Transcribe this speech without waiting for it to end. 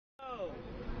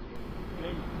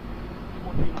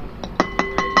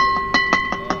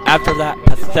After that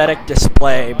pathetic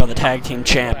display by the tag team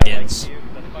champions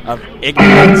of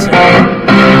ignorance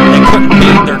and they couldn't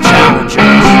beat their challengers,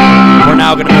 we're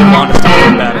now going to move on to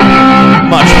something better.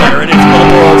 Much better. It is for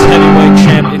the World's Heavyweight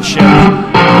Championship.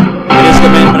 It is the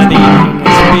main event of the evening.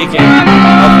 Speaking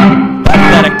of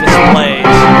pathetic displays,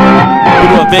 due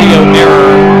to a video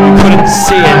error, you couldn't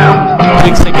see it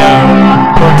weeks ago.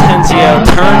 Ortenzio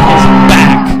turned his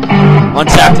back on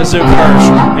Zuke Hursh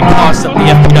and cost him the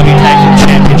FPW Tag Team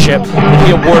Championship that he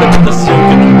awarded to the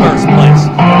Zuke in the first place.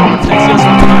 Ortenzio's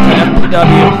return to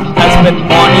FPW has been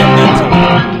monumental.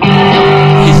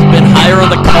 He's been higher on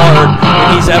the card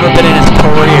than he's ever been in his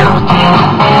career.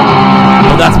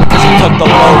 But that's because he took the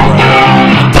low road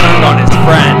and turned on his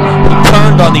friend. He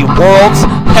turned on the world's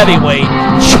heavyweight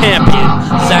champion,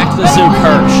 Zuke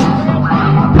Hursh.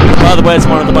 By the way, it's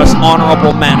one of the most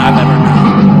honorable men I've ever known.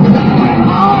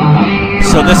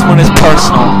 So this one is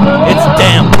personal. It's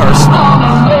damn personal.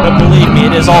 But believe me,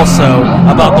 it is also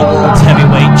about the World's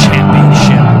Heavyweight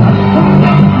Championship.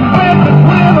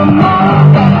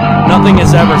 Nothing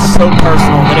is ever so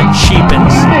personal that it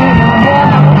cheapens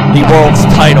the world's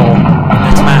title in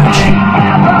this match.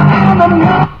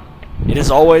 It is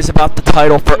always about the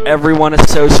title for everyone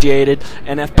associated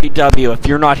in FPW. If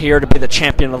you're not here to be the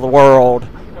champion of the world,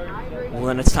 well,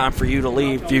 then it's time for you to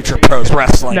leave Future Pros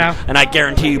Wrestling. No. And I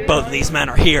guarantee you both of these men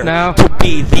are here to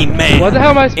be the man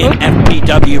in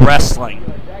FPW Wrestling.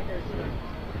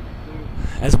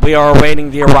 As we are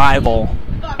awaiting the arrival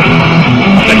of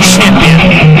the champion.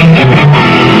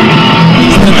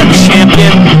 He's been the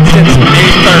champion since May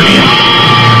 30th.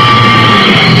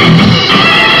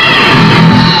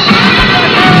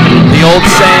 The old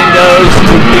saying goes,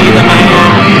 to be the man,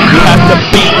 you have to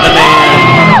beat the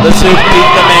man. The Zuke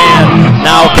beat the man.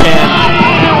 Now can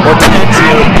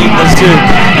Ortenzio beat the Zuke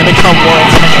and become world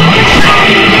champion?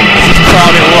 As this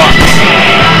crowd erupts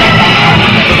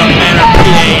with a Manor,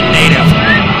 PA native,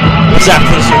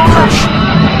 Zuke Hursh.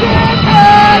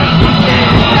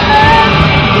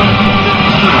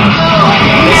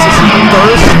 This is the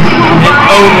first and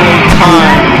only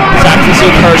time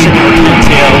Zuke Hursh and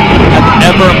Ortenzio have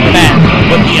ever met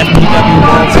with the FPW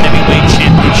World's Heavyweight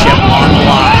Championship on the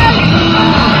line.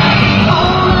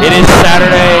 It is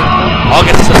Saturday,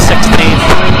 August the 16th.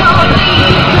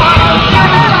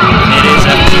 It is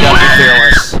FPW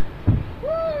Fearless.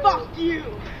 Fuck you!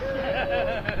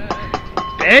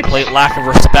 Bitch! Complete lack of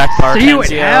respect by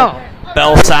Ortenzio.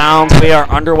 Bell sounds. We are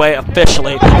underway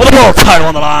officially with the world title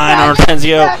on the line.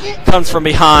 Ortenzio comes from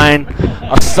behind,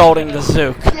 assaulting the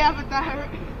Zuke. Yeah, but that hurt.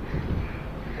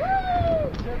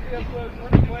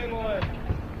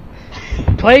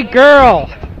 Play girl!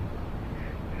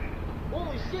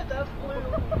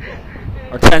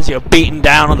 Ortenzio beaten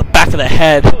down on the back of the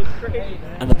head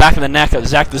and the back of the neck of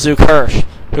Zuke Hursh,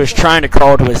 who was trying to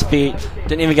crawl to his feet.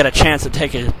 Didn't even get a chance to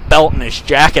take his belt and his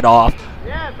jacket off.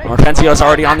 Ortenzio's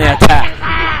already on the attack.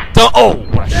 Oh,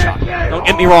 what a shot. Don't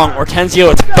get me wrong,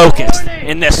 Ortenzio is focused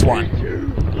in this one.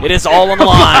 It is all on the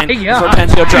line as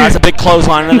Ortenzio drives a big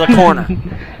clothesline into the corner.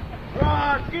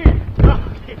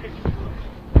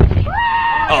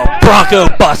 Oh, Bronco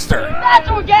Buster. That's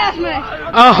orgasmic!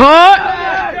 Uh-huh!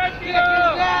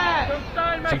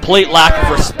 Complete lack of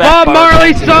respect. Bob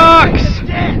Marley sucks!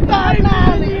 Bob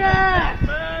Marley, yes!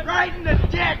 Right in the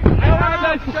dick!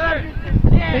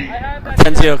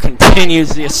 Ortenzio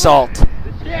continues the assault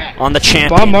on the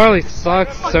champion. Bob Marley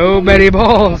sucks so many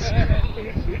balls.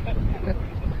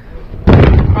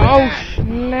 Oh,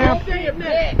 snap.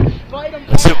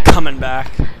 Zuke coming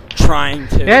back, trying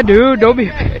to. Yeah, dude, don't be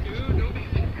a bitch.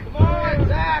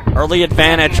 Early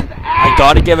advantage. I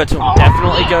gotta give it to him.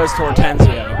 Definitely goes to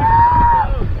Ortenzio.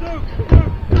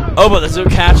 Oh, but the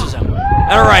Zuke catches him.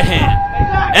 And a right hand.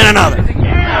 And another.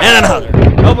 And another.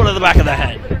 Elbow to the back of the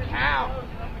head.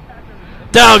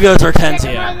 Down goes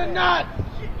Ortenzio.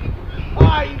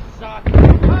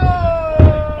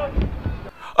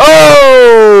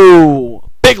 Oh!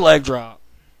 Big leg drop.